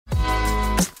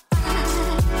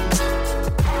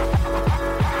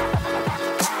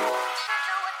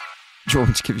Do you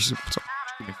want me to give you some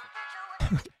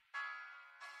time?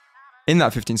 In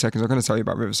that 15 seconds, I'm going to tell you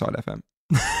about Riverside FM.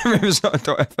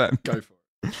 Riverside.fm. Go for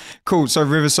it. Cool. So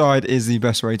Riverside is the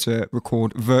best way to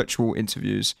record virtual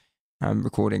interviews,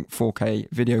 recording 4K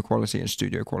video quality and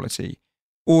studio quality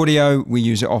audio. We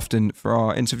use it often for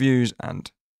our interviews,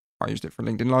 and I used it for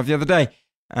LinkedIn Live the other day.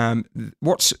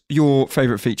 What's your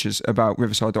favourite features about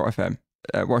Riverside.fm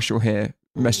whilst you're here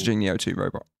messaging the O2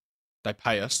 robot? They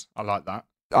pay us. I like that.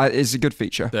 It's a good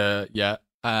feature. That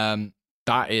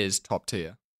is top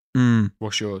tier.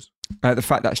 What's yours? The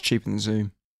fact that it's cheaper than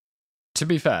Zoom. To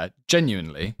be fair,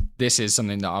 genuinely, this is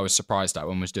something that I was surprised at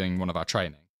when I was doing one of our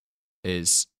training.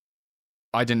 Is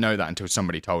I didn't know that until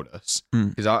somebody told us.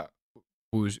 Because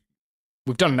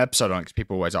we've done an episode on it because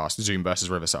people always ask Zoom versus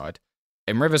Riverside.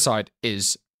 And Riverside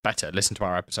is better. Listen to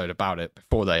our episode about it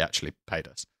before they actually paid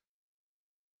us.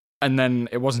 And then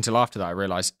it wasn't until after that I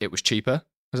realised it was cheaper.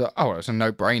 I was like, oh, it's a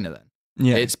no-brainer then.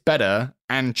 Yeah. It's better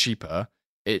and cheaper.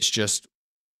 It's just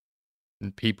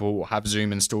people have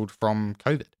Zoom installed from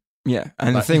COVID. Yeah,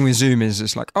 and the thing with Zoom is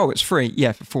it's like, oh, it's free,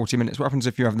 yeah, for 40 minutes. What happens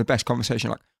if you're having the best conversation?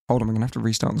 Like, hold on, I'm going to have to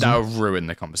restart Zoom. That'll ruin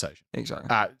the conversation. Exactly.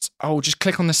 Just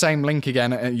click on the same link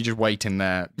again, and you just wait in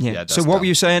there. Yeah. So what were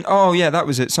you saying? Oh, yeah, that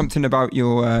was it. Something about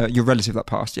your relative that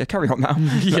passed. Yeah, carry on now.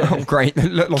 Yeah. Oh, great.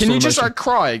 Can you just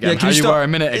cry again? Yeah, how you were a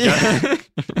minute ago?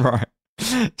 Right.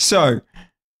 So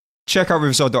check out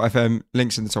Riverside.fm.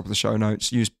 Links in the top of the show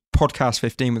notes. Use podcast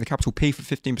 15 with a capital P for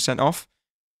 15% off.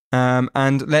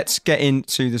 And let's get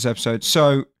into this episode.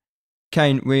 So,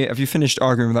 Kane, have you finished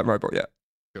arguing with that robot yet?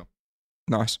 Sure.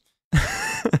 Nice.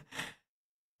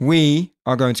 We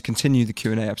are going to continue the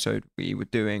Q&A episode we were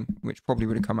doing, which probably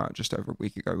would have come out just over a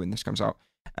week ago when this comes out.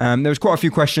 There was quite a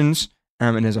few questions,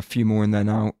 and there's a few more in there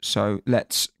now. So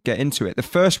let's get into it. The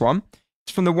first one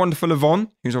is from the wonderful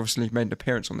Yvonne, who's obviously made an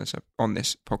appearance on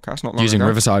this podcast not long Using ago.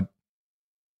 Riverside.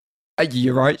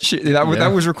 You're right.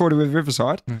 That was recorded with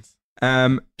Riverside. Nice.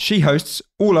 She hosts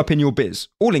All Up in Your Biz,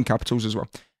 all in capitals as well.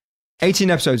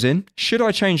 18 episodes in, should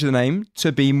I change the name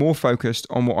to be more focused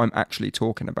on what I'm actually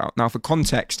talking about? Now, for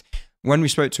context, when we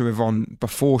spoke to Yvonne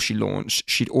before she launched,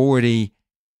 she'd already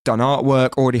done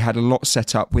artwork, already had a lot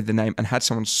set up with the name, and had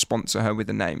someone sponsor her with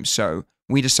the name. So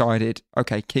we decided,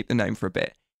 okay, keep the name for a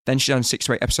bit. Then she done 6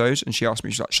 to 8 episodes, and she asked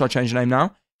me, she's like, should I change the name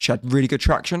now? She had really good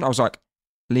traction. I was like,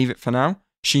 leave it for now.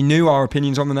 She knew our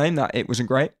opinions on the name, that it wasn't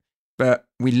great. But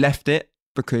we left it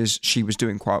because she was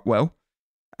doing quite well.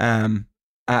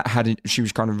 She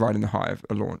was kind of riding the high of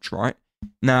a launch, right?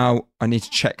 Now, I need to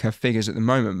check her figures at the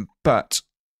moment, but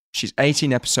she's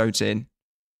 18 episodes in.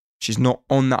 She's not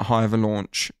on that high of a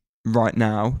launch right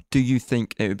now. Do you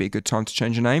think it would be a good time to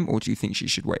change her name, or do you think she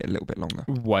should wait a little bit longer?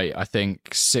 Wait, I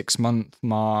think 6-month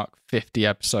mark, 50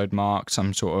 episode mark,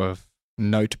 some sort of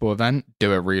notable event,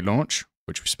 do a relaunch,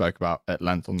 which we spoke about at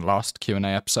length on the last Q&A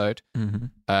episode.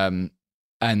 Mm-hmm.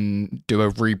 And do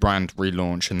a rebrand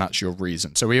relaunch, and that's your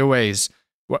reason. So we always,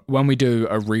 when we do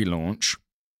a relaunch,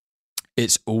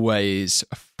 it's always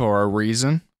for a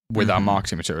reason with our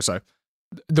marketing material. So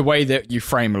the way that you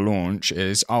frame a launch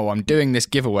is, oh, I'm doing this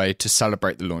giveaway to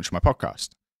celebrate the launch of my podcast.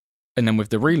 And then with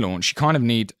the relaunch, you kind of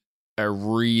need a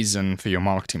reason for your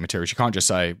marketing materials. You can't just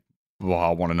say, well,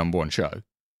 I want a number 1 show.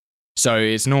 So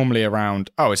it's normally around,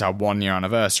 oh, it's our 1-year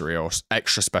anniversary, or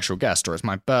extra special guest, or it's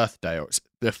my birthday, or it's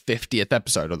the 50th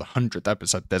episode or the 100th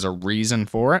episode. There's a reason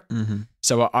for it. Mm-hmm.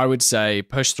 So I would say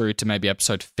push through to maybe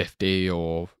episode 50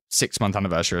 or 6-month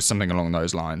anniversary or something along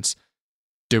those lines.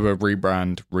 Do a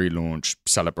rebrand, relaunch,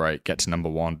 celebrate, get to number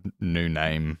 1, new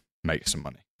name, make some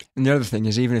money. And the other thing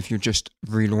is, even if you're just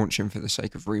relaunching for the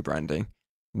sake of rebranding,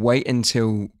 wait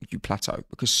until you plateau,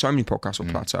 because so many podcasts will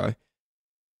plateau.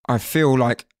 I feel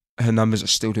like her numbers are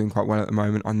still doing quite well at the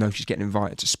moment. I know she's getting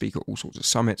invited to speak at all sorts of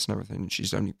summits and everything.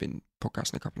 She's only been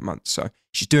podcasting a couple of months. So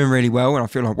she's doing really well. And I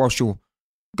feel like whilst you're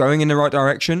going in the right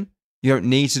direction, you don't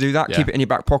need to do that. Yeah. Keep it in your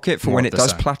back pocket for when it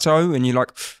does plateau and you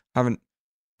like, haven't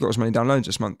got as many downloads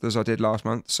this month as I did last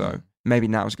month. So maybe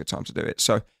now is a good time to do it.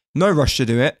 So no rush to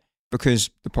do it because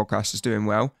the podcast is doing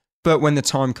well. But when the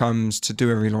time comes to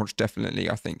do a relaunch, definitely,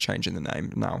 I think changing the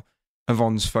name. Now,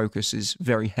 Yvonne's focus is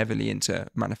very heavily into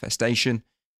manifestation.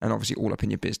 And obviously All Up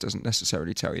in Your Biz doesn't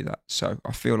necessarily tell you that. So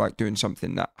I feel like doing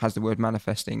something that has the word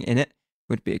manifesting in it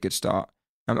would be a good start.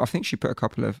 I think she put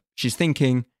she's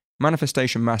thinking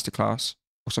manifestation masterclass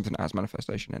or something that has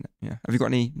manifestation in it. Yeah. Have you got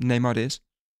any name ideas?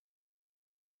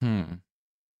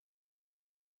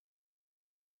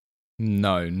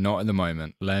 No, not at the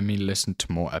moment. Let me listen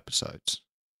to more episodes.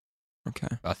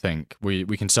 Okay. I think we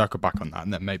can circle back on that,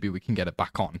 and then maybe we can get it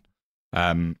back on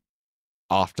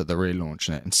after the relaunch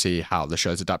and see how the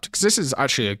show's adapted. Because this is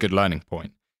actually a good learning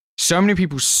point. so many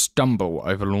people stumble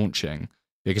over launching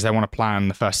because they want to plan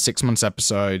the first 6 months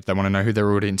episode. They want to know who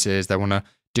their audience is. They want to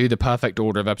do the perfect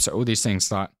order of episode, all these things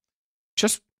that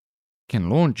just can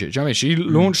launch it. Do you know what I mean? She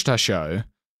launched her show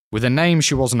with a name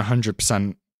she wasn't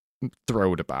 100%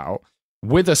 thrilled about,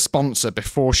 with a sponsor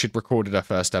before she'd recorded her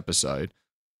first episode,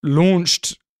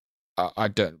 launched.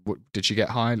 Did she get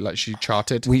high? Like she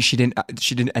charted? She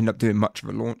didn't end up doing much of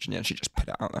a launch, and she just put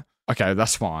it out there. Okay,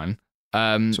 that's fine. So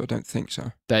I don't think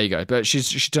so. There you go. But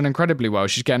she's done incredibly well.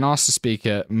 She's getting asked to speak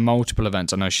at multiple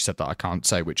events. I know she said that. I can't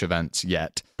say which events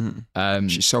yet.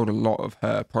 She sold a lot of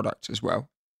her products as well.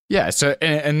 Yeah. So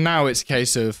and now it's a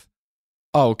case of,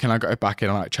 oh, can I go back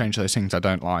and like change those things I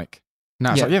don't like?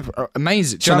 Now it's like,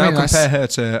 amazing. So now compare her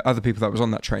to other people that was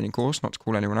on that training course. Not to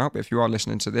call anyone out, but if you are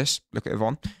listening to this, look at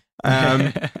Yvonne.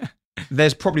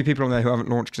 There's probably people on there who haven't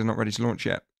launched because they're not ready to launch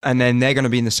yet. And then they're going to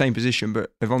be in the same position,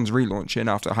 but Yvonne's relaunching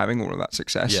after having all of that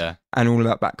success and all of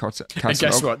that back catalogue. And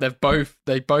guess what?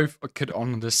 They both could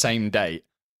on the same day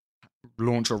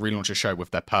launch or relaunch a show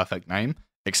with their perfect name,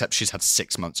 except she's had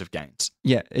 6 months of gains.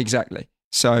 Yeah, exactly.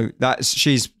 So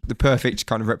she's the perfect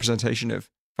kind of representation of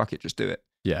fuck it, just do it.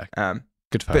 Yeah.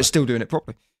 Good for her. But still doing it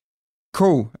properly.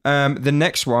 Cool. The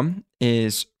next one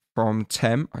is from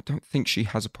Tem. I don't think she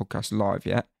has a podcast live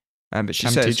yet. But she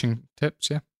says teaching tips,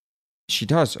 yeah. She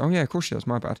does. Oh yeah, of course she does.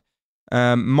 My bad.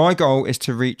 My goal is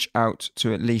to reach out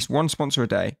to at least one sponsor a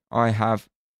day. I have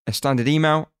a standard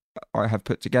email I have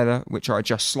put together, which I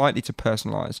adjust slightly to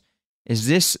personalize.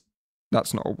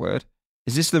 That's not a word.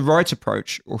 Is this the right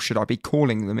approach, or should I be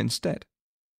calling them instead?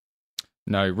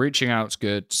 No, reaching out's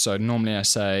good. So normally I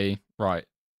say,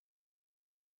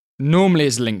 normally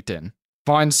it's LinkedIn.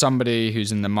 Find somebody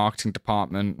who's in the marketing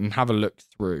department and have a look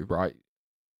through, right?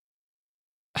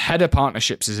 Head of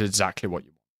partnerships is exactly what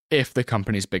you want. If the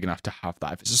company's big enough to have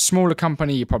that. If it's a smaller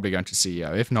company, you're probably going to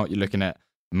CEO. If not, you're looking at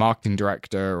a marketing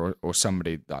director or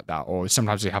somebody like that. Or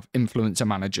sometimes you have influencer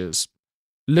managers.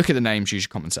 Look at the names, use your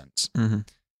common sense. Mm-hmm.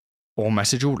 Or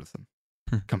message all of them.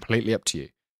 Completely up to you.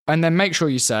 And then make sure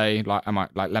you say, let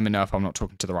me know if I'm not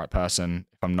talking to the right person.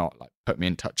 If I'm not, put me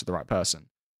in touch with the right person.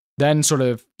 Then sort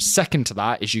of second to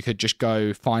that is you could just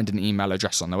go find an email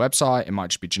address on the website. It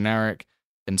might just be generic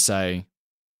and say,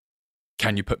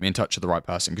 can you put me in touch with the right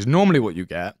person? Because normally what you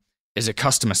get is a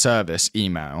customer service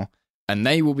email and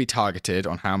they will be targeted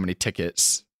on how many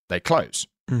tickets they close.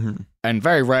 Mm-hmm. And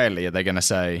very rarely are they going to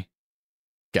say,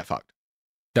 get fucked.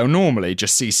 They'll normally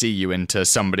just CC you into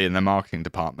somebody in the marketing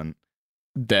department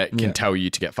that can tell you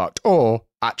to get fucked or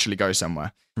actually go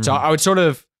somewhere. Mm-hmm. So I would sort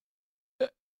of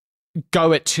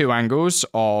go at two angles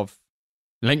of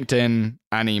LinkedIn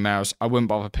and emails. I wouldn't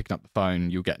bother picking up the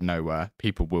phone. You'll get nowhere.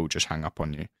 People will just hang up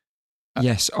on you.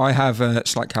 Yes, I have a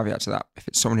slight caveat to that. If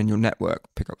it's someone in your network,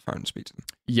 pick up the phone and speak to them.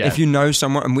 Yeah. If you know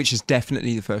someone, and which is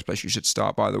definitely the first place you should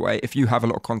start, by the way, if you have a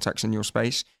lot of contacts in your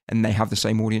space and they have the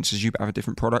same audience as you but have a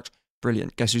different product,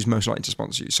 brilliant. Guess who's most likely to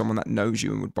sponsor you? Someone that knows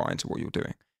you and would buy into what you're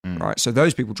doing. Right? So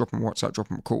those people, drop them a WhatsApp, drop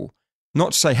them a call.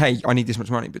 Not to say, hey, I need this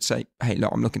much money, but say, hey,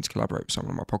 look, I'm looking to collaborate with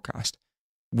someone on my podcast.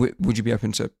 Would you be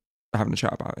open to having a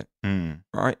chat about it?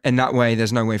 Right? And that way,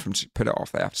 there's no way for them to put it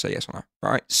off. They have to say yes or no.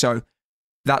 Right? So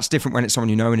that's different when it's someone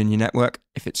you know and in your network.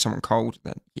 If it's someone cold,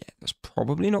 then that's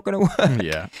probably not going to work.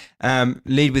 Yeah.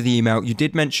 Lead with the email. You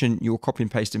did mention you're copy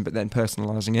and pasting, but then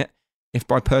personalizing it. If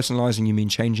by personalizing you mean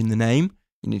changing the name,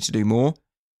 you need to do more.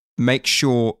 Make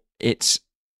sure it's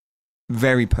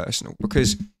very personal,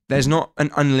 because there's not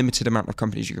an unlimited amount of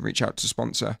companies you can reach out to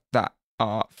sponsor that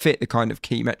fit the kind of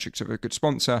key metrics of a good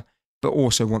sponsor, but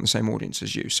also want the same audience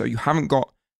as you. So you haven't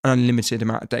got an unlimited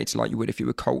amount of data like you would if you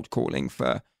were cold calling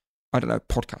for, I don't know,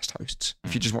 podcast hosts.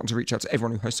 If you just want to reach out to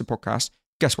everyone who hosts a podcast,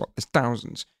 guess what? There's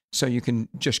thousands. So you can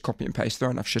just copy and paste, throw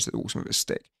enough shit at the wall, some of it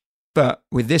stick. But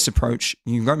with this approach,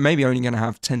 you're maybe only going to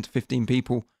have 10 to 15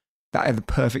 people that are the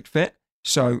perfect fit.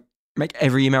 So make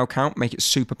every email count, make it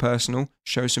super personal,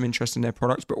 show some interest in their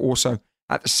products, but also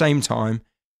at the same time,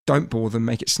 don't bore them,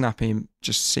 make it snappy, and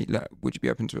just see, look, would you be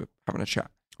open to having a chat?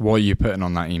 What are you putting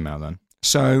on that email then?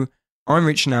 So I'm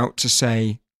reaching out to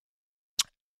say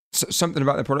something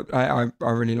about the product. I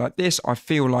really like this. I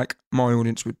feel like my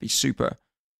audience would be super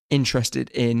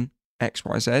interested in X,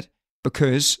 Y, Z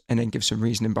because, and then give some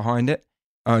reasoning behind it.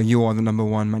 You are the number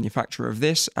one manufacturer of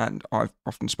this, and I've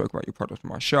often spoke about your product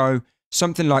on my show.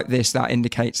 Something like this that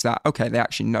indicates that, okay, they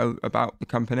actually know about the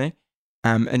company,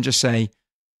 and just say,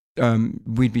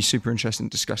 we'd be super interested in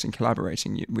discussing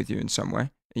collaborating with you in some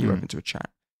way. Are you open to a chat?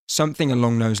 Something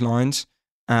along those lines.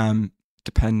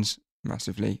 Depends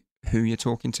massively who you're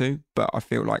talking to, but I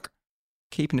feel like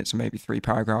keeping it to maybe 3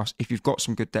 paragraphs. If you've got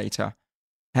some good data,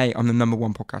 hey, I'm the number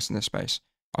one podcast in this space.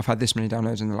 I've had this many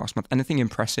downloads in the last month. Anything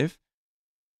impressive,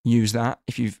 use that.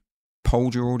 If you've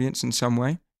polled your audience in some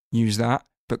way, use that,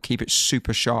 but keep it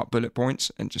super sharp bullet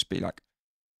points and just be like,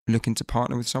 looking to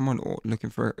partner with someone or looking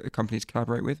for a company to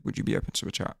collaborate with, would you be open to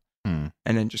a chat? And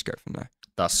then just go from there.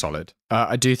 That's solid.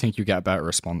 I do think you get a better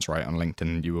response rate on LinkedIn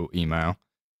than you will email,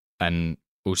 and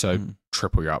also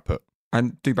triple your output.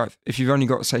 And do both. If you've only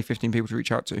got, say, 15 people to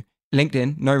reach out to,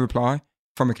 LinkedIn, no reply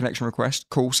from a connection request,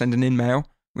 cool, send an in-mail,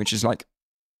 which is like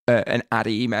an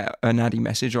addy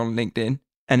message on LinkedIn,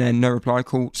 and then no reply,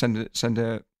 cool, send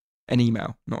an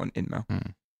email, not an in-mail.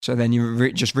 So then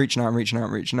you're just reaching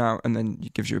out, and then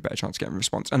it gives you a better chance of getting a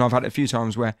response. And I've had it a few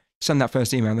times where send that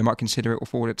first email, they might consider it or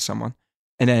forward it to someone.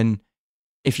 And then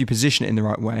if you position it in the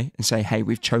right way and say, hey,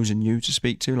 we've chosen you to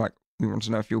speak to, like, we want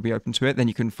to know if you'll be open to it, then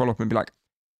you can follow up and be like,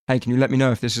 hey, can you let me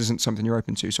know if this isn't something you're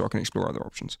open to so I can explore other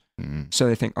options? So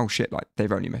they think, oh shit, like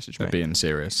they've only messaged me. They're being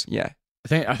serious. Yeah. I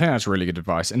think that's really good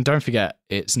advice. And don't forget,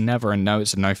 it's never a no,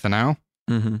 it's a no for now.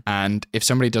 And if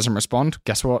somebody doesn't respond,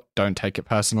 guess what? Don't take it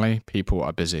personally. People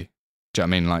are busy. Do you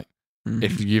know what I mean? Like,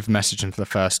 if you've messaged them for the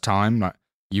first time, like,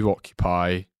 you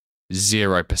occupy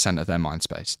 0% of their mind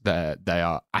space. They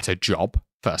are at a job,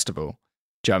 first of all.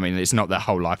 Do you know what I mean? It's not their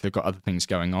whole life. They've got other things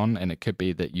going on, and it could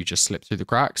be that you just slip through the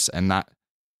cracks, and that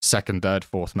second, third,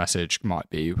 fourth message might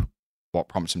be what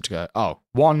prompts them to go, oh,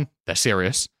 1, they're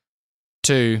serious.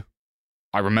 2,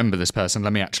 I remember this person.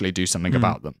 Let me actually do something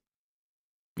about them.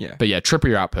 Yeah. But yeah, triple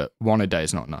your output. 1 a day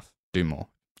is not enough. Do more.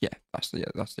 Yeah, that's the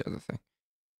other thing.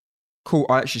 Cool.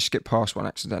 I actually skipped past one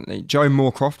accidentally. Joe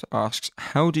Moorcroft asks,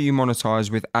 how do you monetize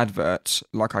with adverts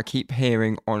like I keep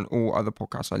hearing on all other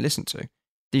podcasts I listen to?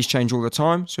 These change all the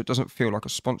time, so it doesn't feel like a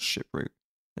sponsorship route.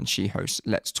 And she hosts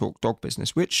Let's Talk Dog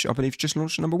Business, which I believe just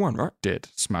launched number 1, right? Did.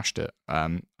 Smashed it.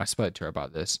 I spoke to her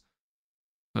about this.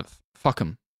 But fuck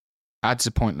them. Ads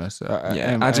are pointless.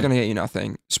 Ads are going to get you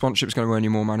nothing. Sponsorship's going to earn you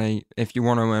more money. If you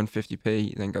want to earn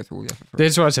 50p, then go through all the effort.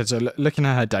 This is what I said. So looking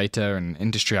at her data and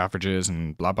industry averages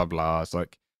and blah, blah, blah, it's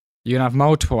like you can have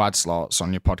multiple ad slots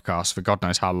on your podcast for God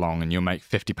knows how long and you'll make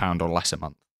 £50 or less a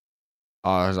month.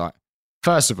 I was like,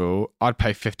 first of all, I'd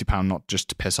pay £50 not just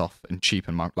to piss off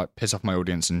my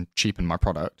audience and cheapen my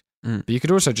product. But you could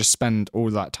also just spend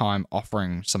all that time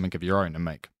offering something of your own and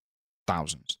make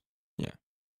thousands. Yeah.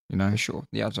 You know? For sure.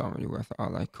 The ads aren't really worth it,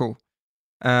 are they? Cool.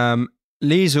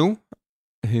 Liesel,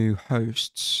 who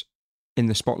hosts In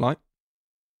the Spotlight,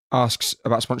 asks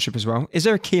about sponsorship as well. Is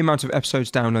there a key amount of episodes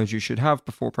downloads you should have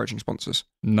before approaching sponsors?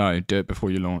 No, do it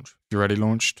before you launch. If you're already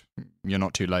launched, you're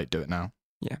not too late. Do it now.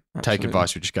 Yeah. Absolutely. Take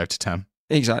advice, we just go to 10.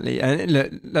 Exactly.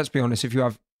 And let's be honest, if you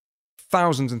have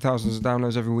thousands and thousands of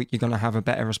downloads every week, you're going to have a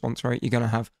better response rate. You're going to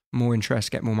have more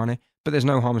interest, get more money. But there's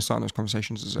no harm in starting those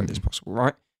conversations as early as possible,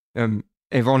 right?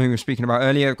 Yvonne, who we were speaking about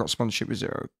earlier, got sponsorship with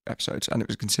 0 episodes, and it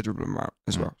was a considerable amount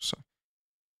as well. So,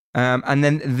 and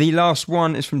then the last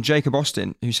one is from Jacob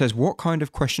Austin, who says, what kind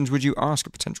of questions would you ask a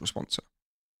potential sponsor?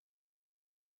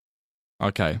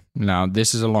 Okay, now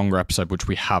this is a longer episode, which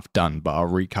we have done, but I'll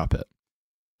recap it.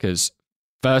 Because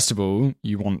first of all,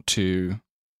 you want to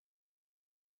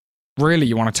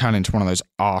turn into one of those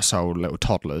arsehole little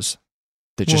toddlers.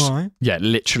 That just, Why? Yeah,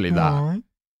 literally Why?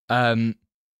 that.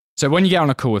 So when you get on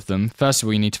a call with them, first of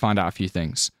all, you need to find out a few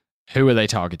things. Who are they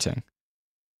targeting?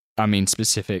 I mean,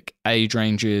 specific age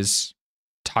ranges,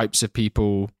 types of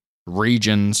people,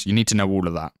 regions. You need to know all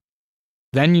of that.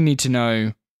 Then you need to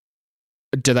know,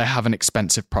 do they have an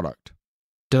expensive product?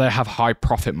 Do they have high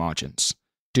profit margins?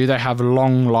 Do they have a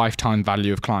long lifetime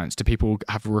value of clients? Do people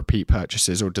have repeat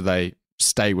purchases, or do they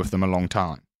stay with them a long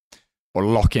time or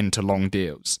lock into long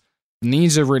deals? And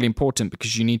these are really important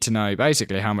because you need to know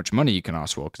basically how much money you can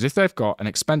ask for. Because if they've got an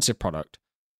expensive product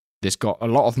that's got a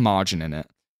lot of margin in it,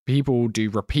 people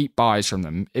do repeat buys from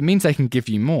them, it means they can give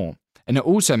you more. And it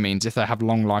also means if they have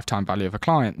long lifetime value of a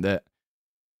client, that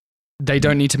they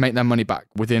don't need to make their money back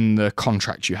within the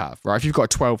contract you have, right? If you've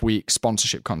got a 12-week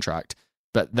sponsorship contract,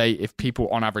 but if people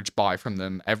on average buy from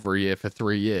them every year for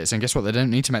 3 years, and guess what? They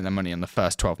don't need to make their money in the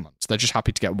first 12 months. They're just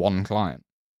happy to get one client.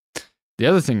 The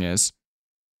other thing is,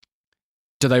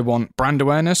 do they want brand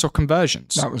awareness or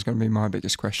conversions? That was going to be my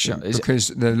biggest question. Because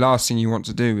the last thing you want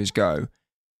to do is go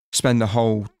spend the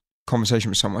whole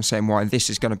conversation with someone saying why this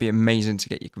is going to be amazing to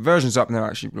get your conversions up, and they're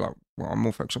actually like, well, I'm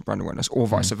more focused on brand awareness, or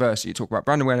vice versa. You talk about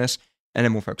brand awareness and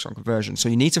then more focused on conversion. So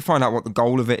you need to find out what the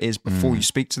goal of it is before you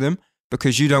speak to them,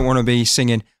 because you don't want to be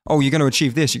singing, oh, you're going to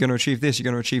achieve this, you're going to achieve this, you're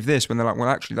going to achieve this, when they're like, well,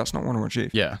 actually, that's not what I want to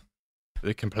achieve. Yeah.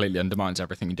 It completely undermines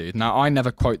everything you do. Now, I never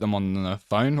quote them on the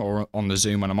phone or on the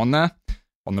Zoom when I'm on there,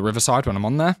 on the Riverside when I'm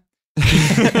on there.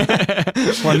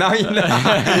 Well, now you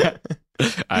know.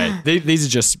 These are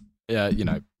just,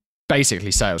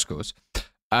 basically sales calls.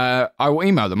 I will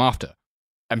email them after.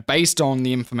 And based on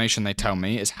the information they tell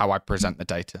me is how I present the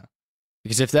data.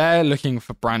 Because if they're looking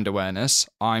for brand awareness,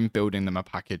 I'm building them a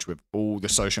package with all the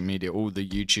social media, all the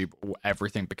YouTube, all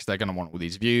everything, because they're going to want all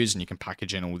these views and you can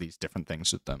package in all these different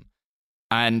things with them.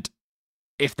 And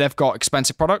if they've got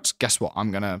expensive products, guess what?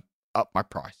 I'm going to up my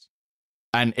price.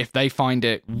 And if they find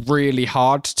it really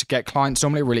hard to get clients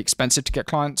normally, really expensive to get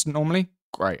clients normally,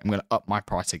 great, I'm going to up my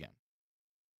price again.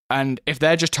 And if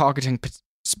they're just targeting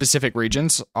specific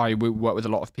regions, I will work with a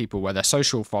lot of people where their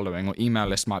social following or email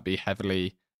list might be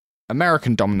heavily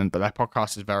American dominant, but their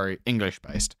podcast is very English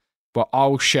based. But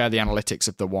I'll share the analytics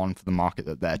of the one for the market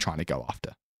that they're trying to go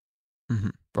after.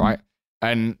 Right?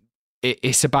 And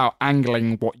it's about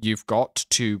angling what you've got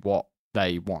to what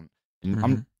they want.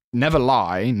 And never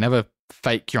lie, never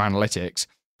fake your analytics,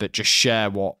 but just share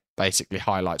what basically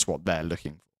highlights what they're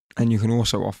looking for. And you can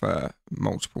also offer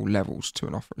multiple levels to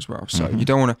an offer as well. So you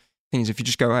don't want to, thing is, if you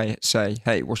just go,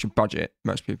 hey, what's your budget?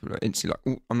 Most people are instantly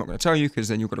like, oh, I'm not going to tell you because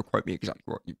then you're going to quote me exactly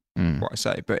what I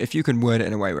say. But if you can word it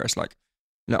in a way where it's like,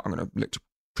 look, I'm going to look to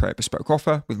create a bespoke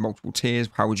offer with multiple tiers.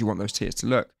 How would you want those tiers to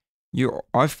look?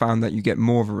 I've found that you get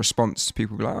more of a response to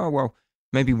people be like, oh, well,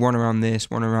 maybe one around this,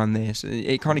 one around this.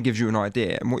 It kind of gives you an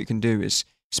idea. And what you can do is,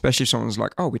 especially if someone's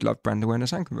like, oh, we'd love brand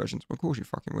awareness and conversions. Well, of course you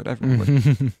fucking would, everyone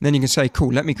would. Then you can say,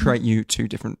 cool, let me create you 2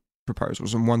 different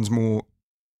proposals. And one's more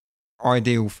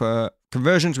ideal for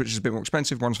conversions, which is a bit more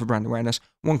expensive. One's for brand awareness.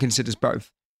 One considers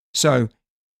both. So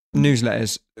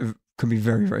newsletters can be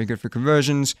very, very good for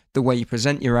conversions. The way you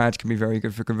present your ad can be very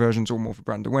good for conversions or more for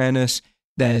brand awareness.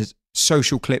 There's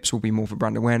social clips will be more for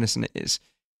brand awareness than it is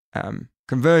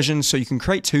conversions. So you can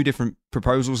create 2 different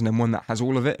proposals and then one that has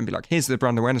all of it and be like, here's the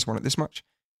brand awareness one at this much.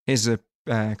 Here's the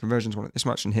conversions one at this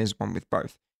much. And here's one with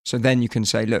both. So then you can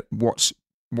say, look, what's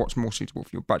more suitable for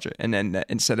your budget? And then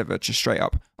instead of just straight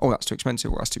up, oh, that's too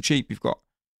expensive or that's too cheap, you've got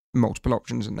multiple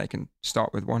options and they can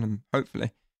start with one and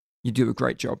hopefully you do a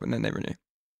great job and then they renew.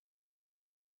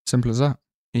 Simple as that.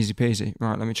 Easy peasy.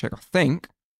 Right, let me check. I think,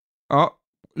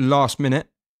 last minute.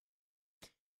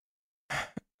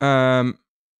 All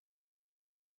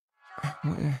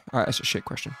right, that's a shit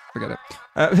question. Forget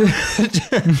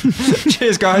it.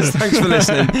 Cheers, guys. Thanks for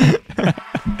listening.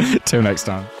 Till next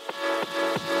time.